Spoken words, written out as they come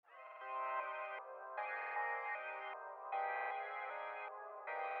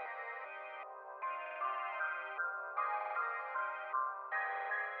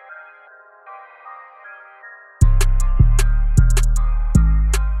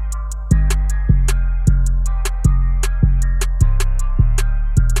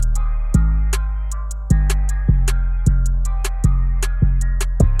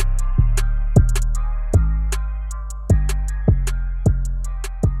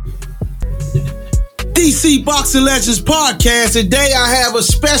DC Boxing Legends podcast. Today I have a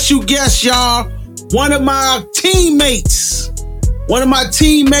special guest, y'all. One of my teammates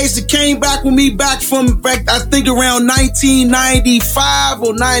that came back with me back from, I think around 1995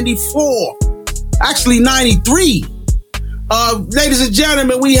 or 94. Actually 93. Ladies and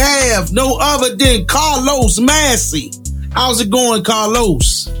gentlemen, we have no other than Carlos Massey. How's it going,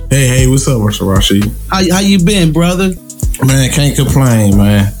 Carlos? Hey, what's up, Mr. Rashid? How you been, brother? Man, can't complain,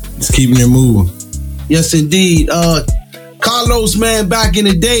 man. Just keeping it moving. Yes, indeed. Carlos, man, back in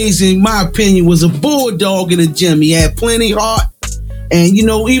the days, in my opinion, was a bulldog in the gym. He had plenty of heart. And, you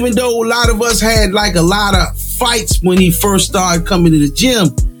know, even though a lot of us had like a lot of fights when he first started coming to the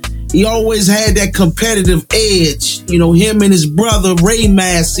gym, he always had that competitive edge. You know, him and his brother, Ray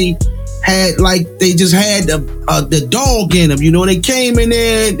Massey, had like, they just had the dog in them. You know, they came in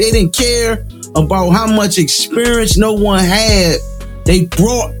there, they didn't care about how much experience no one had. They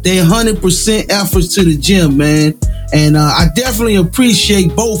brought their 100% efforts to the gym, man. And I definitely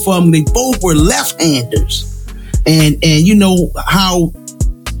appreciate both of them. They both were left-handers. And you know how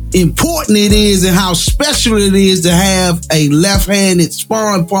important it is and how special it is to have a left-handed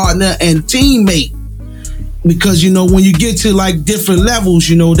sparring partner and teammate. Because, you know, when you get to like different levels,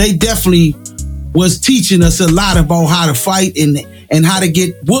 you know, they definitely was teaching us a lot about how to fight and how to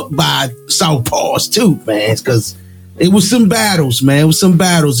get whooped by southpaws too, man. Because it was some battles, man. It was some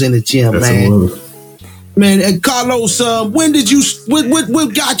battles in the gym, man. Man, and Carlos, when did you?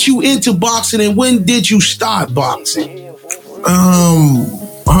 What got you into boxing, and when did you start boxing?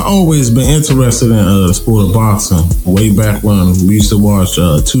 I always been interested in the sport of boxing. Way back when we used to watch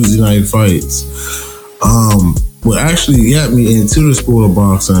Tuesday night fights. What actually got me into the sport of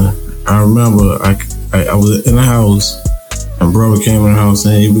boxing, I remember I was in the house, and brother came in the house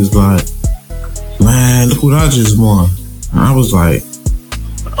and he was like, "Man, look what I just won." And I was like,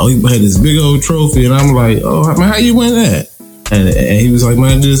 "Oh, you had this big old trophy," and I'm like, "Oh, man, how you win that?" And he was like,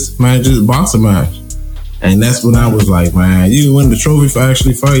 "Man, just boxing match." And that's when I was like, "Man, you win the trophy for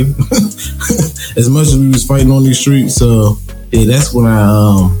actually fighting." As much as we was fighting on these streets, so yeah, that's when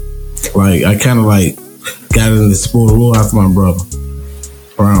I kind of like got into the sport a little after my brother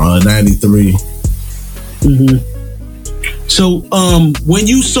around 93. Mm-hmm. So, when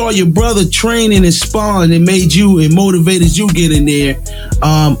you saw your brother training and sparring, it made you and motivated you get in there.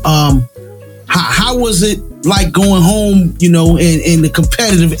 How was it like going home, you know, and the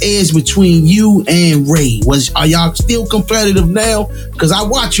competitive edge between you and Ray? Are y'all still competitive now? Because I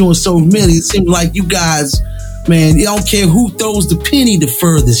watch you on social media. It seems like you guys, man, you don't care who throws the penny the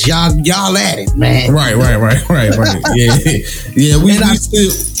furthest. Y'all at it, man. Right. Yeah.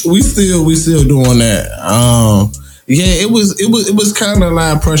 We still doing that. Yeah, it was kind of a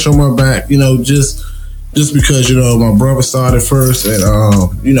lot of pressure on my back, you know, just because, you know, my brother started first, and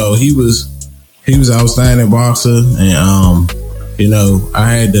you know, he was outstanding boxer, and you know,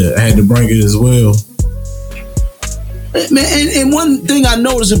 I had to bring it as well. Man, and one thing I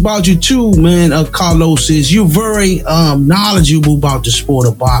noticed about you too, man, Carlos, is you're very knowledgeable about the sport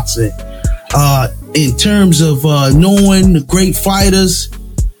of boxing, in terms of knowing the great fighters.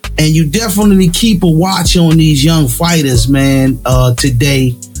 And you definitely keep a watch on these young fighters, man,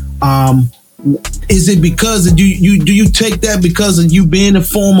 today. Is it because do you take that because of you being a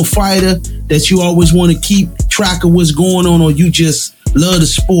former fighter that you always want to keep track of what's going on, or you just love the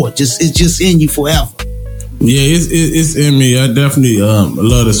sport? It's just in you forever. Yeah, it's in me. I definitely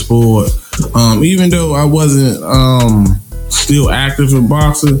love the sport. Even though I wasn't still active in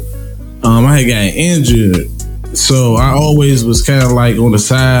boxing, I had gotten injured. So I always was kind of like on the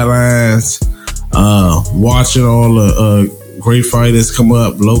sidelines, watching all the great fighters come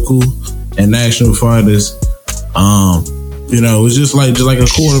up, local and national fighters. You know, it's just like a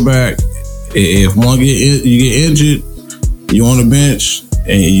quarterback. If you get injured, you on the bench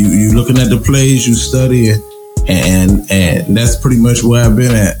and you looking at the plays, you studying, and that's pretty much where I've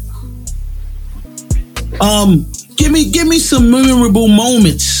been at. Give me some memorable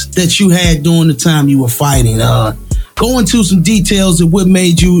moments that you had during the time you were fighting. Go into some details of what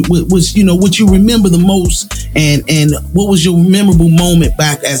made you, what you remember the most, and what was your memorable moment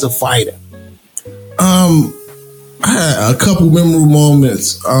back as a fighter? I had a couple memorable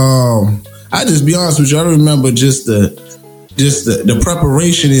moments. I just be honest with you, I remember just the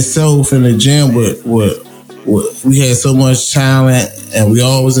preparation itself in the gym. We had so much talent, and we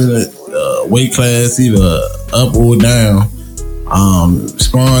always in the weight class, either up or down.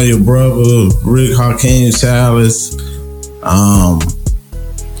 Sparring your brother, Rick Hakeem Chalice. But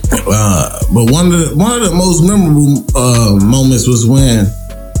one of the most memorable moments was when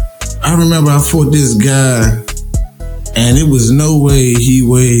I remember I fought this guy, and it was no way he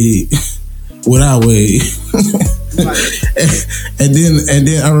weighed without Wade. and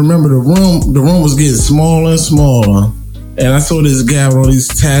then I remember the room was getting smaller and smaller. And I saw this guy with all these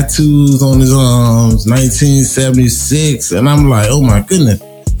tattoos on his arms, 1976, and I'm like, oh my goodness,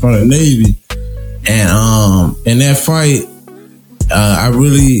 from the Navy. And in that fight, I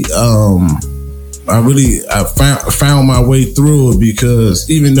found my way through it, because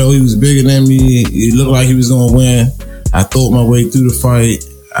even though he was bigger than me, it looked like he was gonna win. I thought my way through the fight.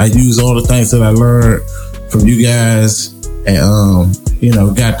 I used all the things that I learned from you guys, and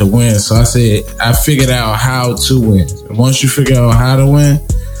got to win. So I said I figured out how to win. And once you figure out how to win,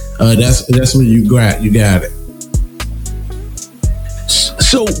 that's when you got it.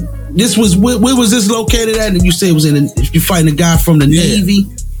 So this was where was this located at? And you say it was you fighting a guy from the Navy.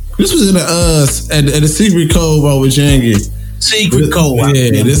 This was in the at the Secret Cove over Jangy. Secret Cove.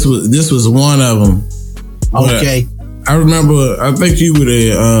 Yeah, this was one of them. Okay. But I remember. I think you were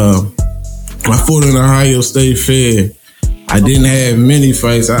there. I fought in Ohio State Fair. I didn't have many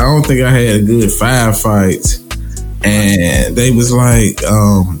fights. I don't think I had a good 5 fights. And they was like,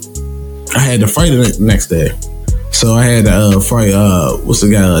 I had to fight the next day. So I had to fight, what's the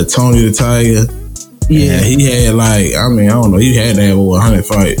guy, Tony the Tiger. Yeah. And he had I don't know, he had to have over 100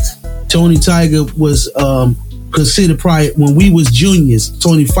 fights. Tony Tiger was considered probably, when we was juniors,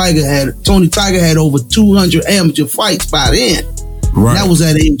 Tony Tiger had over 200 amateur fights by then. Right. That was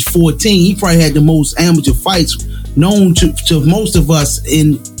at age 14. He probably had the most amateur fights known to most of us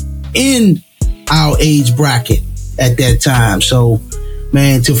in our age bracket at that time. So,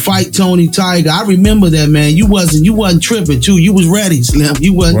 man, to fight Tony Tiger, I remember that, man. You wasn't tripping too. You was ready, Slim.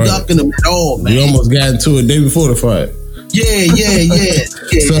 You wasn't ducking him at all, man. You almost got into it the day before the fight. Yeah.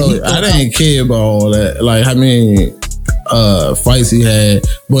 So I didn't care about all that. Like, how many fights he had,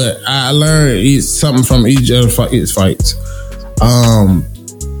 but I learned something from each of his fights.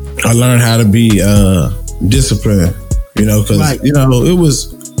 I learned how to be disciplined, because it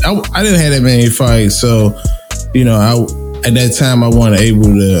was I didn't have that many fights, so at that time I wasn't able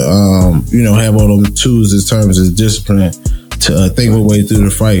to have all them tools in terms of discipline to think my way through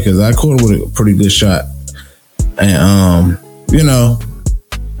the fight, because I caught him with a pretty good shot, and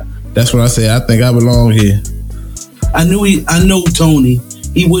that's what I say. I think I belong here. I know Tony.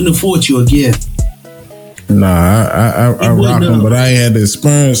 He wouldn't have fought you again. Nah, I rock him, but I ain't had the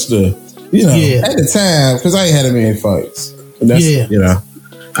experience to, at the time, because I ain't had that many fights. That's,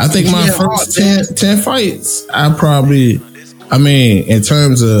 I think my first 10 fights, I probably, in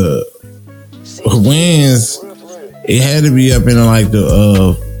terms of wins, it had to be up in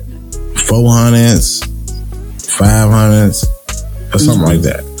the 400s, 500s, or something like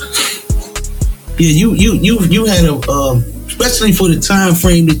that. Yeah, you had especially for the time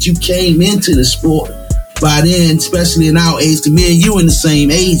frame that you came into the sport. By then, especially in our age, because me and you in the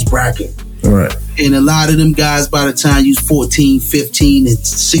same age bracket. Right. And a lot of them guys, by the time you was 14, 15, and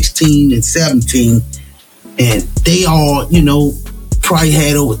 16, and 17, and they all, probably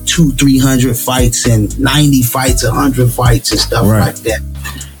had over 200-300 fights and 90 fights, 100 fights and stuff like that.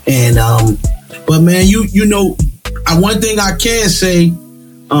 And, but man, one thing I can say,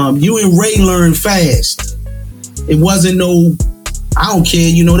 you and Ray learned fast. It wasn't I don't care,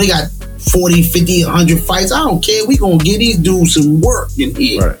 they got 40, 50, 100 fights. I don't care. We gonna get these dudes some work in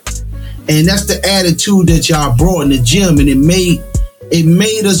here. Right. And that's the attitude that y'all brought in the gym, and it made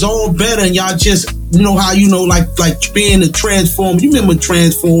us all better. And y'all just, how like being a Transformer. You remember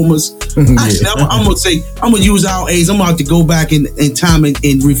Transformers? Actually, I'm gonna use our age. I'm about to go back in time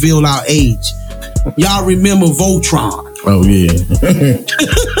and reveal our age. Y'all remember Voltron? Oh yeah.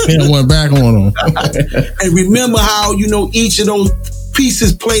 I went back on them. And remember how each of those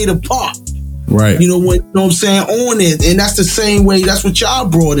pieces played a part. Right. What I'm saying, on it. And that's the same way, that's what y'all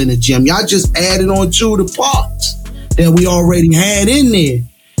brought in the gym. Y'all just added on to the parts that we already had in there.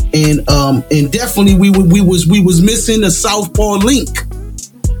 And definitely we was missing the Southpaw link.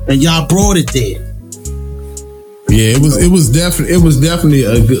 And y'all brought it there. Yeah, it was definitely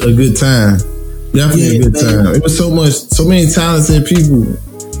a good time. Definitely a good time. It was so many talented people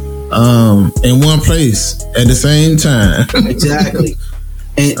in one place at the same time. Exactly.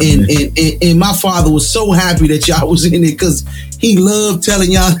 And my father was so happy that y'all was in it, because he loved telling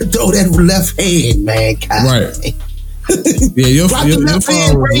y'all to throw that left hand, man. God. Right. Yeah, your father was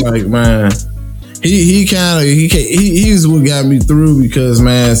like, man, he's what got me through, because,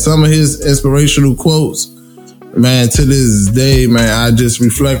 man, some of his inspirational quotes, man, to this day, man, I just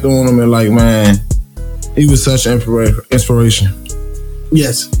reflect on him and like, man, he was such an inspiration.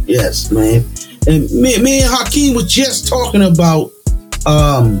 Yes, man. And me and Hakeem was just talking about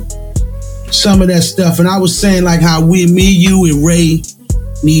some of that stuff, and I was saying like how me, you, and Ray,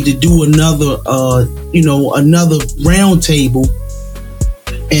 need to do another another round table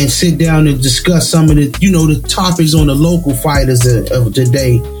and sit down and discuss some of the the topics on the local fighters of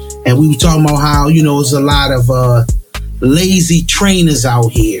today. And we were talking about how there's a lot of lazy trainers out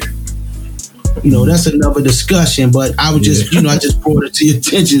here. That's another discussion, but I was just I just brought it to your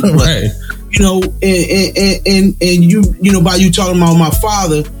attention. But right. And by you talking about my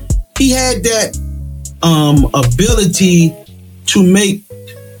father, he had that ability to make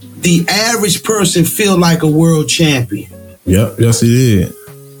the average person feel like a world champion. Yep, yes he did.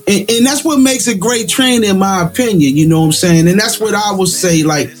 And that's what makes a great trainer, in my opinion. You know what I'm saying? And that's what I would say.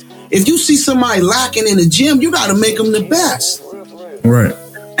 Like, if you see somebody lacking in the gym, you got to make them the best. Right.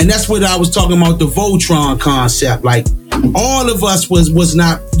 And that's what I was talking about, the Voltron concept. Like, all of us was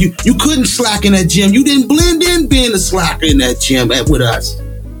not, you couldn't slack in that gym. You didn't blend in being a slacker in that gym with us.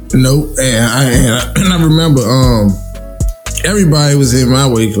 Nope. And I remember everybody was in my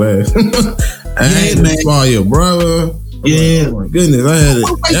weight class. I had to follow your brother. Yeah. Oh my goodness, I had it.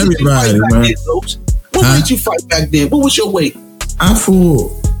 Everybody, man. What made you fight back then? What was your weight? I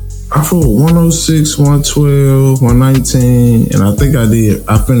fought 106, 112, 119, and I think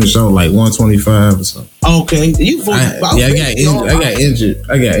I finished out like 125 or something. Okay. I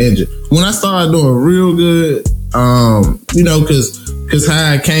got injured. When I started doing real good, cause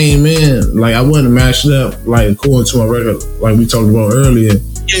how I came in, like I wasn't matched up like according to my record, like we talked about earlier.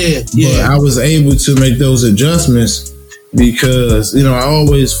 Yeah. But I was able to make those adjustments because, I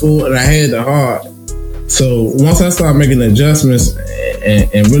always fought and I had the heart. So once I started making adjustments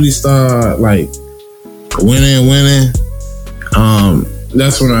and really start like winning,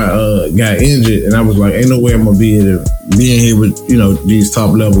 that's when I got injured and I was like, ain't no way I'm gonna be in here with, these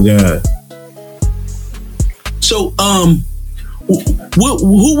top level guys. So who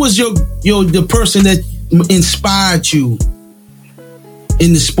was the person that inspired you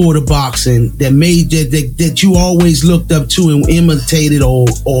in the sport of boxing, that made that you always looked up to and imitated or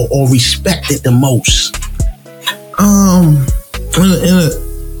respected the most?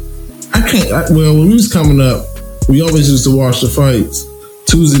 When we was coming up, we always used to watch the fights,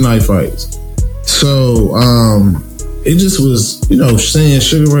 Tuesday night fights. So it just was, seeing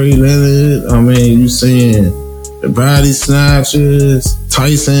Sugar Ray Leonard. I mean, you seeing the body snatchers,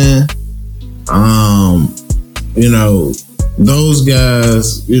 Tyson. Those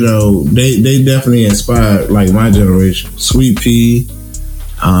guys, they definitely inspired like my generation. Sweet Pea,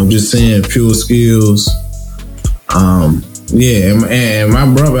 just saying pure skills. And my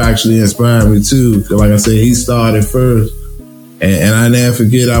brother actually inspired me too. Like I said, he started first, and I never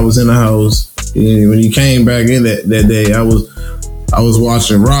forget. I was in the house when he came back in that day. I was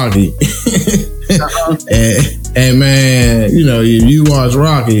watching Rocky, and man, if you watch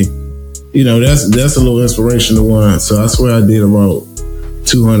Rocky, that's a little inspirational one. So I swear I did about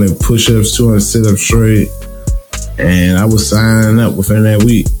 200 push-ups, 200 sit-ups straight, and I was signing up within that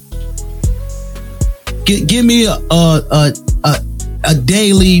week. Give me a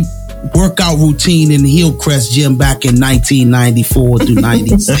daily workout routine in the Hillcrest gym back in 1994 through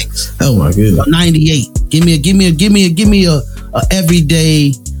 96. Oh my goodness. 98. Give me a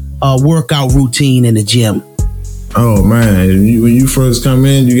everyday workout routine in the gym. Oh man, when you first come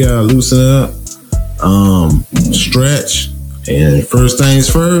in, you gotta loosen up, stretch, and first things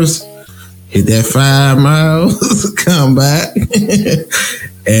first, hit that 5 miles, come back,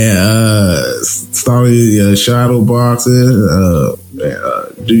 and start your shadow boxing,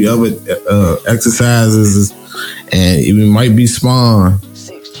 do your other exercises, and it might be spawn.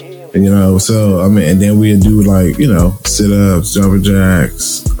 So I mean, and then we'll do like sit-ups, jumping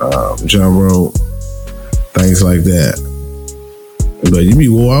jacks, jump rope. Things like that. But you be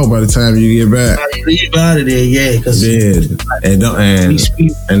wore out by the time you get back. You leave out of there, yeah.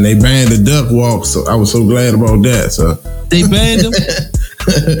 And they banned the duck walk, so I was so glad about that. So they banned them?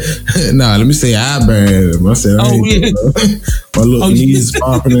 Nah, let me say I banned them. I said, my little knees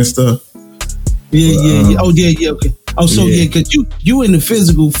popping and stuff. Yeah. Oh, yeah, okay. Oh, so because you in the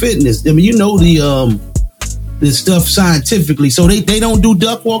physical fitness. I mean, the stuff scientifically. So they don't do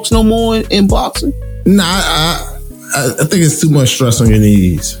duck walks no more in boxing? Nah, I think it's too much stress on your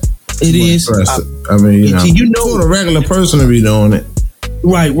knees. It is. I mean, for a regular person to be doing it.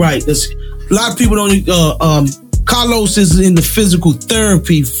 Right. A lot of people don't. Carlos is in the physical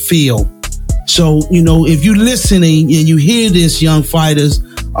therapy field. So, if you're listening and you hear this, young fighters,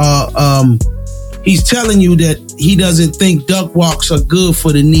 he's telling you that he doesn't think duck walks are good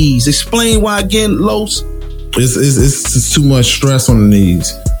for the knees. Explain why again, Los? It's too much stress on the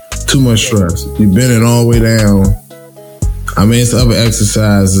knees. Too much stress. You bend it all the way down. I mean, it's other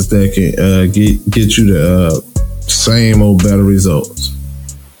exercises that can get you the same or better results.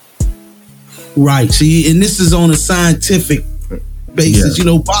 Right. See, and this is on a scientific basis. You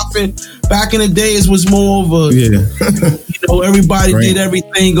know, boxing back in the days was more of a, you know, everybody did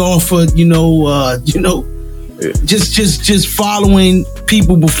everything off of, just following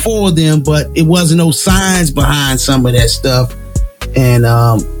people before them, but it wasn't no science behind some of that stuff. And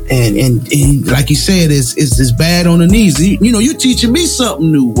like you said, it's bad on the knees. You know, you're teaching me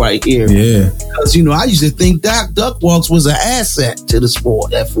something new right here. Yeah. Because, you know, I used to think duck walks was an asset to the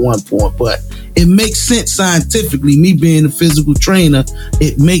sport at one point, but it makes sense scientifically. Me being a physical trainer,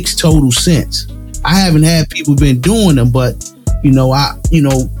 it makes total sense. I haven't had people been doing them, but on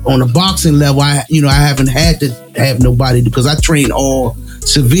the boxing level, I haven't had to have nobody, because I train all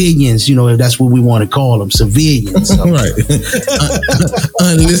civilians, you know, if that's what we want to call them, civilians. So. Right.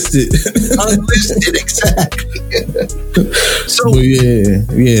 Unlisted. Unlisted, exactly. So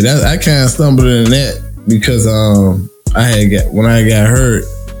I kind of stumbled in that because when I got hurt,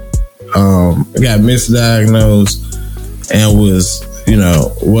 I got misdiagnosed and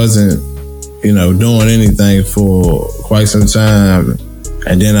wasn't doing anything for quite some time.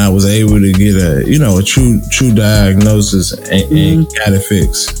 And then I was able to get a true diagnosis and got it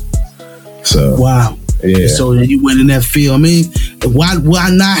fixed. So wow, yeah. So you went in that field. I mean, why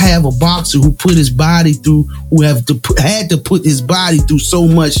not have a boxer who put his body through, had to put his body through so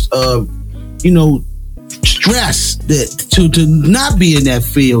much, stress that to not be in that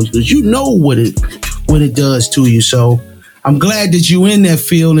field, because you know what it does to you. So I'm glad that you in that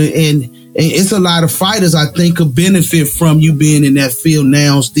field, and it's a lot of fighters I think could benefit from you being in that field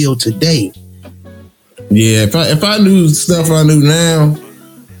now, still today. Yeah, if I knew stuff I knew now,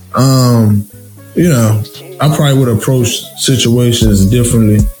 I probably would approach situations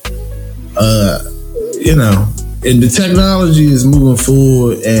differently. And the technology is moving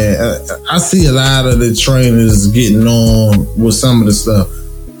forward, and I see a lot of the trainers getting on with some of the stuff.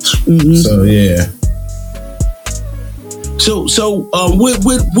 Mm-hmm. So yeah. So, what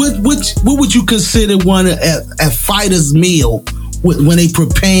would you consider one a fighter's meal when they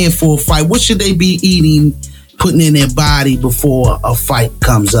preparing for a fight? What should they be eating, putting in their body before a fight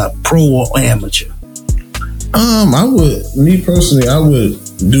comes up, pro or amateur? I would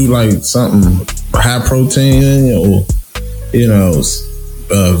do like something high protein, or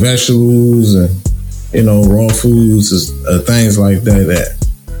vegetables and raw foods, things like that.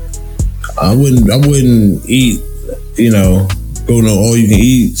 I wouldn't eat. Go to all you can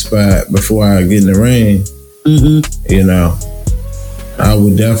eat spot before I get in the ring. Mm-hmm. I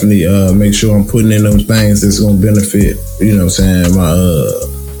would definitely make sure I'm putting in those things that's going to benefit, my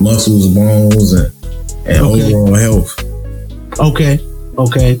muscles, bones, and overall health. Okay.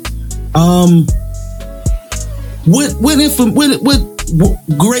 What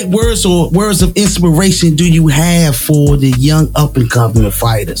great words or words of inspiration do you have for the young up and coming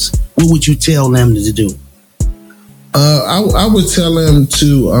fighters? What would you tell them to do? I would tell them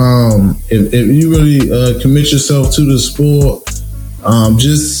to, if you really commit yourself to the sport,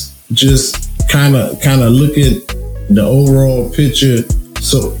 just kind of look at the overall picture.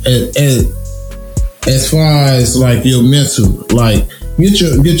 So as far as like your mental, like get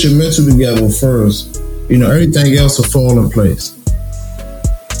your mental together first. Everything else will fall in place.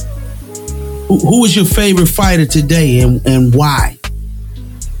 Who is your favorite fighter today, and why?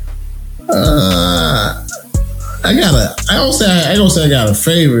 I don't say I got a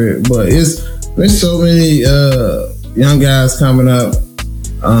favorite, but there's so many young guys coming up.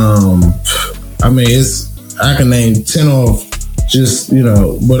 I can name 10 off,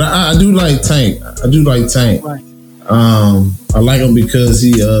 but I do like Tank. Right. I like him because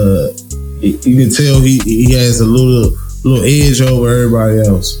you can tell he has a little edge over everybody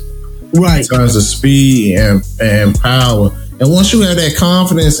else. Right. In terms of speed and power. And once you have that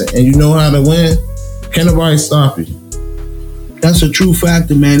confidence and you know how to win, can't nobody stop you. That's a true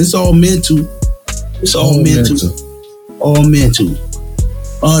factor, man. It's all mental. All mental.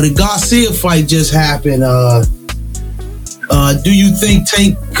 The Garcia fight just happened. Do you think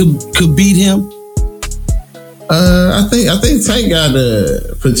Tank could beat him? I think Tank got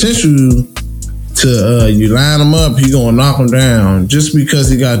the potential to. You line him up, he gonna knock him down just because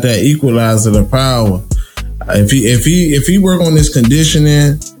he got that equalizer, the power. If he work on his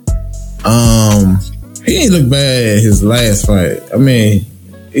conditioning, he ain't look bad his last fight. I mean,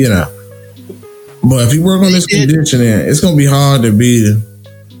 but if he work on his conditioning, it's gonna be hard to beat him.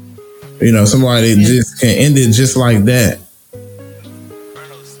 Somebody that just can end it just like that.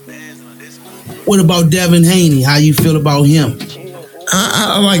 What about Devin Haney? How you feel about him?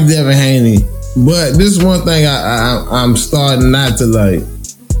 I like Devin Haney, but this is one thing I'm starting not to like.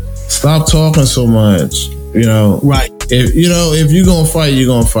 Stop talking so much. Right. If you're gonna fight, you're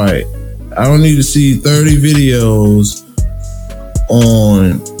gonna fight. I don't need to see 30 videos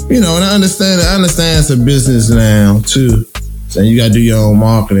on, and I understand it's a business now too. So you gotta do your own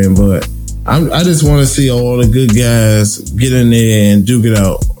marketing, but I just want to see all the good guys get in there and duke it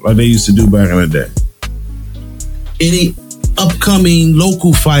out like they used to do back in the day. Any upcoming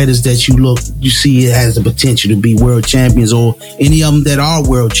local fighters that you see has the potential to be world champions, or any of them that are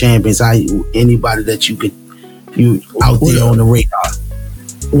world champions? Anybody that you out there on the radar?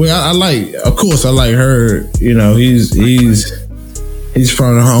 Well, I like Hurd. He's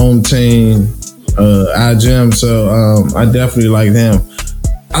from the home team, iGym, so I definitely like him.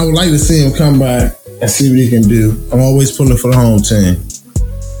 I would like to see him come back and see what he can do. I'm always pulling for the home team.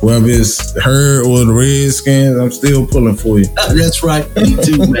 Whether it's Hurd or the Redskins, I'm still pulling for you. That's right. Me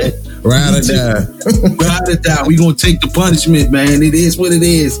too, man. Ride or die. Ride or die. We're going to take the punishment, man. It is what it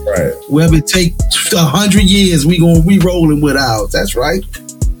is. Right. Whether it take 100 years, we rolling with ours. That's right.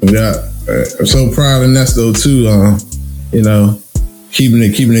 Yeah. I'm so proud of Nesto too, keeping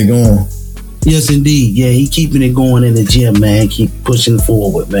it going. Yes, indeed. Yeah, he keeping it going in the gym, man. Keep pushing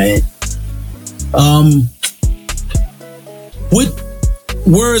forward, man. What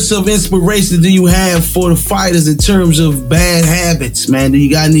words of inspiration do you have for the fighters in terms of bad habits, man? Do you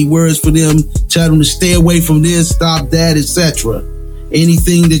got any words for them? Tell them to stay away from this, stop that, etc.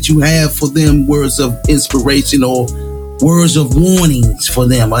 Anything that you have for them, words of inspiration or words of warnings for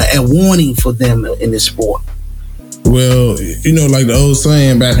them, a warning for them in this sport? Well, like the old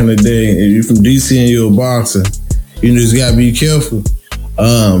saying back in the day, if you're from DC and you're a boxer, you just gotta be careful.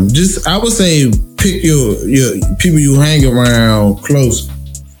 I would say pick your people you hang around close,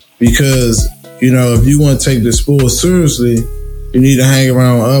 because if you want to take the sport seriously, you need to hang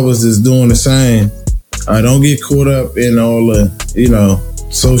around others that's doing the same. Don't get caught up in all the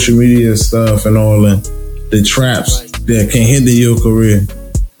social media stuff and all the traps that can hinder your career.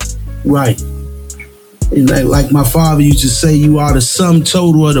 Right. Like my father used to say, you are the sum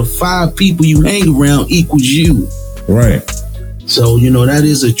total of the 5 people you hang around equals you. Right. So, that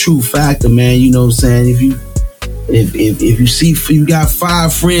is a true factor, man. You know what I'm saying? If you see you got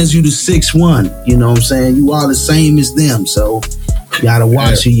 5 friends, you the 6th one. You know what I'm saying? You are the same as them. So you gotta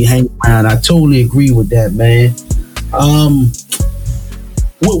watch who you hang around. I totally agree with that, man.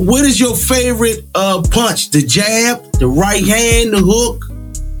 What is your favorite punch? The jab, the right hand, the hook?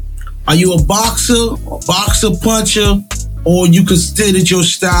 Are you a boxer puncher, or you consider your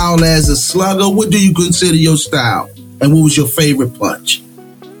style as a slugger? What do you consider your style? And what was your favorite punch?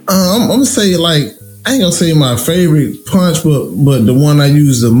 I'm gonna say, I ain't gonna say my favorite punch, but the one I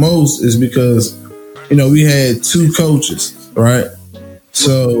use the most is because, we had 2 coaches, right?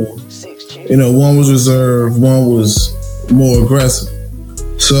 So, one was reserved, one was more aggressive.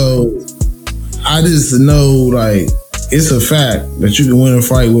 So I just know, it's a fact that you can win a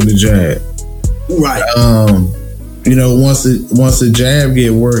fight with a jab. Right. Once the jab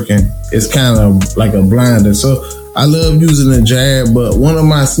get working, it's kind of like a blinder. So I love using the jab, but one of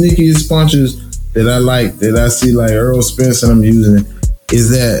my sneakiest punches that I like, that I see like Earl Spence and I'm using,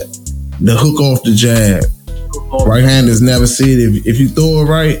 is that the hook off the jab. Right handers never see it. If you throw it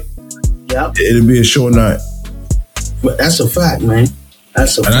right, it'll be a short nut. But that's a fact, man.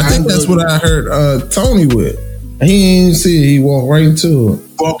 That's a fact. And I think that's what I heard Tony with. He ain't see it. He walked right into it.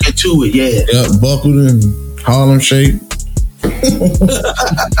 Walk into it, yeah. Yep, buckled and Harlem Shake.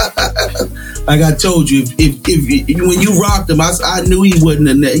 Like I told you, if when you rocked him, I knew he would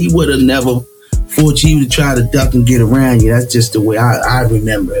have never forced you to try to duck and get around you. That's just the way I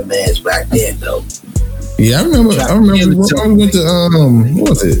remember it, man. Back then, though. Yeah, I remember. I went to what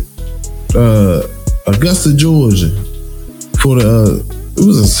was it? Augusta, Georgia, for it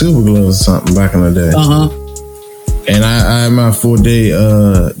was a Silver Glove or something back in the day. And I had my 4-day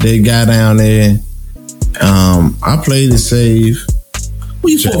they got down there. I played it safe. Who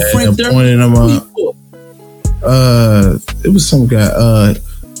you for, Frank Durham? Pointed them up. It was some guy,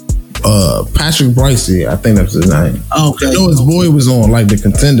 Patrick Bricey, I think that's his name. Okay. I know his boy was on like the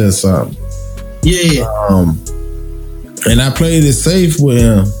Contender or something. Yeah. And I played it safe with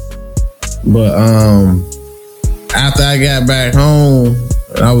him. But after I got back home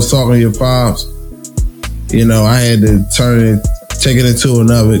and I was talking to your pops, I had to take it into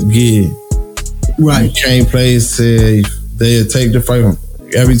another gear. Right. You can't play it safe. They'll take the fight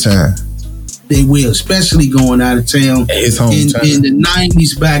every time. They will, especially going out of town. It's hometown. In the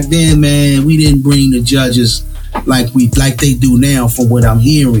 90s back then, man, we didn't bring the judges like they do now, from what I'm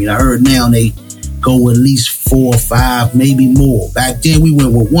hearing. I heard now they go at least 4 or 5, maybe more. Back then we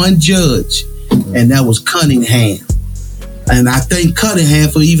went with one judge, and that was Cunningham. And I thank Cunningham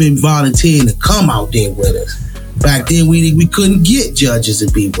for even volunteering to come out there with us. Back then, we couldn't get judges to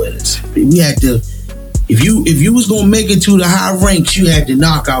be with us. We had to, if you was gonna make it to the high ranks, you had to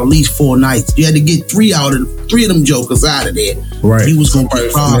knock out at least 4 nights. You had to get 3 of them jokers out of there. Right. He was gonna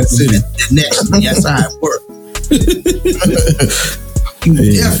get robbed the next. That's how it worked. You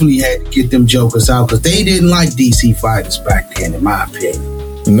definitely had to get them jokers out because they didn't like DC fighters back then, in my opinion.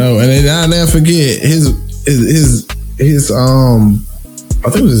 No, and then I'll never forget his I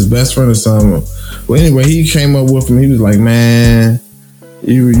think it was his best friend or something. Well, anyway, he came up with him. He was like, "Man,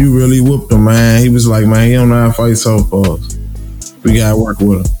 you really whooped him, man." He was like, "Man, he don't know how to fight so fast. We gotta work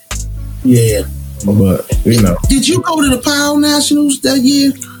with him." Yeah, but you know. Did you go to the Powell Nationals that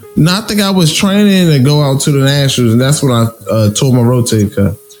year? No, I think I was training to go out to the Nationals, and that's when I tore my rotator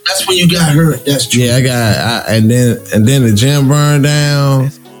cuff. That's when you got hurt. That's true. Yeah, and then the gym burned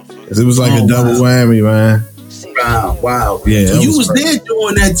down. It was like a double whammy, man. Wow. Yeah. So you was there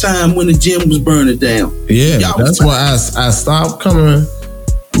during that time when the gym was burning down. Yeah, that's why I stopped coming,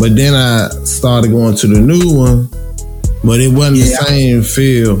 but then I started going to the new one, but it wasn't the same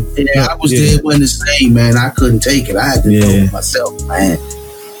feel. Yeah, I was there. It wasn't the same, man. I couldn't take it. I had to go myself, man.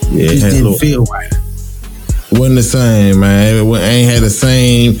 Yeah, it didn't feel right. Wasn't the same, man. It ain't had the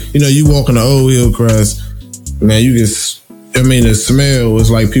same. You know, you walk on the old Hillcrest, man. You get. I mean, the smell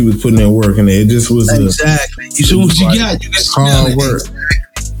was like people putting in work in there. It just was exactly. As soon as you got, you can smell hard work.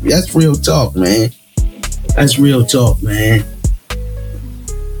 Exactly. That's real talk, man. That's real talk, man.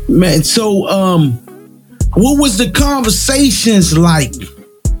 Man, so what was the conversations like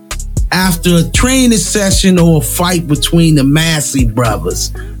after a training session or a fight between the Massey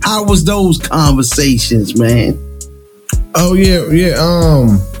brothers? How was those conversations, man? Oh yeah.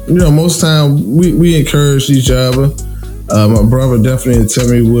 You know, most time we encouraged each other. My brother definitely tell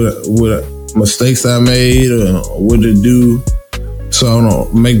me what mistakes I made or what to do, so I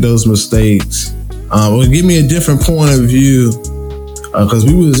don't make those mistakes. Or give me a different point of view, because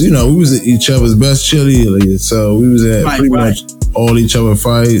we was at each other's best cheerleaders, so we was at much all each other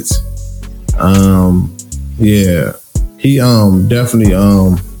fights. Yeah, he definitely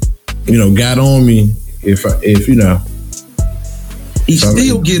got on me if you know. He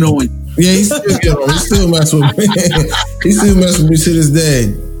still get on you. Yeah, he still get on. He still mess with me. He still mess with me to this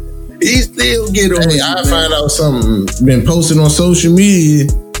day. He still get on. Hey, I find out something been posted on social media.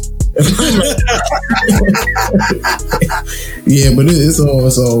 Yeah, but it's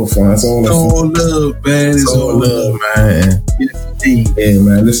all fun. It's all love, man. It's all love, man. Yes, indeed. Yeah,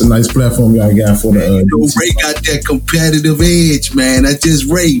 man. This is a nice platform y'all got for the. Ray got that competitive edge, man. That's just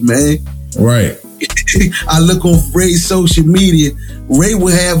Ray, man. Right. I look on Ray's social media. Ray will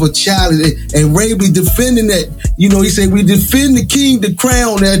have a challenge, and Ray be defending that. You know, he said we defend the king, the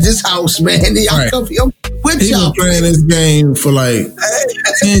crown at this house, man. He been playing this game for like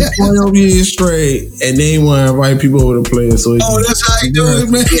 10, 12 years straight, and they want to invite people over to play it. So that's how he do it,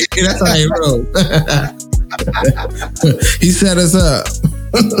 man. That's how he roll. He set us up.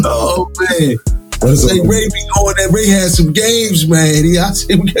 Oh man. Say Ray be going there. Ray had some games, man.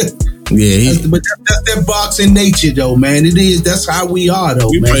 But that's that boxing nature, though, man. It is. That's how we are, though.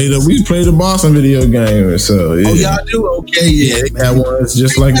 We play the boxing video game, so yeah. Oh, y'all do? Okay, yeah. They got ones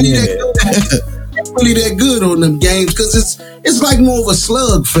just like me. Really that good on them games because it's like more of a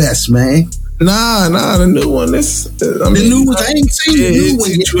slugfest, man. Nah, the new one. The new one. I ain't seen the new one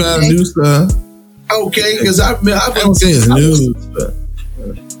yet. You gotta do stuff. Okay, because I don't say it's new.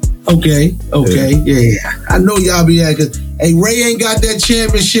 Okay, yeah. I know y'all be acting. Hey, Ray ain't got that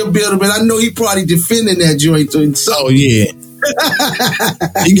championship builder, but I know he probably defending that joint. So. Oh yeah,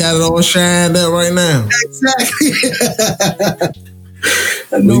 he got it all shined up right now. Exactly.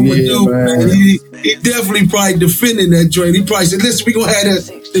 I know my dude, man. He definitely probably defending that joint. He probably said, "Listen, we gonna have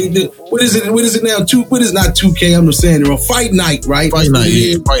that. What is it? What is it now? What is not 2K? I'm just saying, Fight Night, right? Fight Night,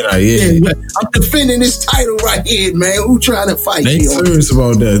 yeah. I'm defending this title right here, man. Who trying to fight? They serious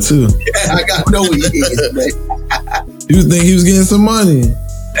about that too. Yeah, I got no idea, man. You think he was getting some money?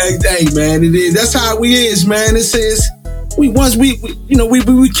 Hey, man, it is. That's how we is, man. It says. We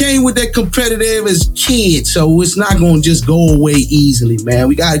came with that competitive as kids, so it's not gonna just go away easily, man.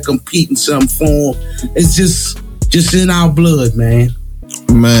 We gotta compete in some form. It's just in our blood, man.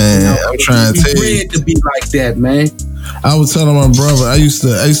 Man, I'm trying to tell you, bred to be like that, man. I was telling my brother, I used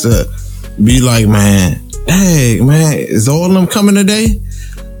to be like, man, hey, man, is all of them coming today?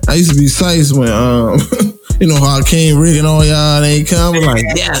 I used to be psyched when you know how King Rick and all y'all ain't coming. Like,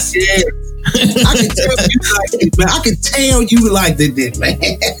 yes. I can tell you like it, man. I can tell you like that, man.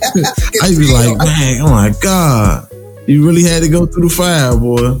 I'd be like, man, oh my God. You really had to go through the fire,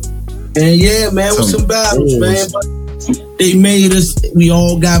 boy. And yeah, man, with some battles, man. But They made us. We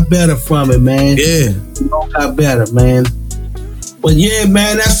all got better from it, man. Yeah, we all got better, man. But yeah,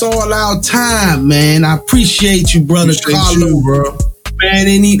 man, that's all our time, man. I appreciate you, brother Carlo, bro. Man,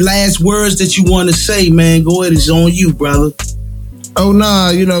 any last words that you want to say, man? Go ahead, it's on you, brother. Oh nah,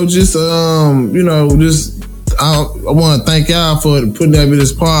 I want to thank y'all for putting up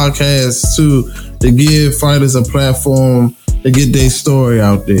this podcast to give fighters a platform to get their story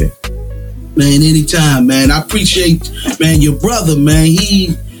out there. Man, anytime, man. I appreciate, man, your brother, man.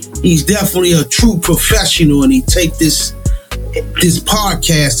 He's definitely a true professional, and he take this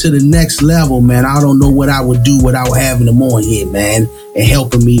podcast to the next level, man. I don't know what I would do without having him on here, man, and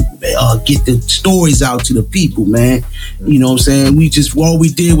helping me get the stories out to the people, man. You know what I'm saying? All we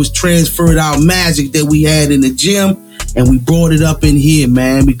did was transferred our magic that we had in the gym, and we brought it up in here,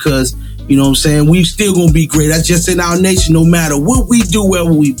 man, because, you know what I'm saying, we still gonna be great. That's just in our nation, no matter what we do,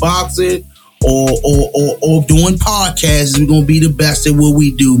 whether we boxing or doing podcasts, we're gonna be the best at what we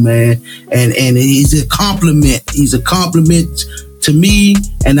do, man. And he's a compliment. He's a compliment to me,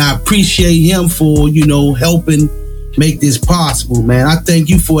 and I appreciate him for, helping make this possible, man. I thank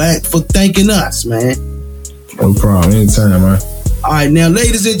you for thanking us, man. No problem. Anytime, man. All right, now,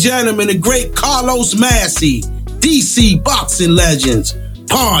 ladies and gentlemen, the great Carlos Massey, DC Boxing Legends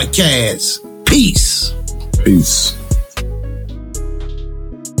Podcast. Peace. Peace.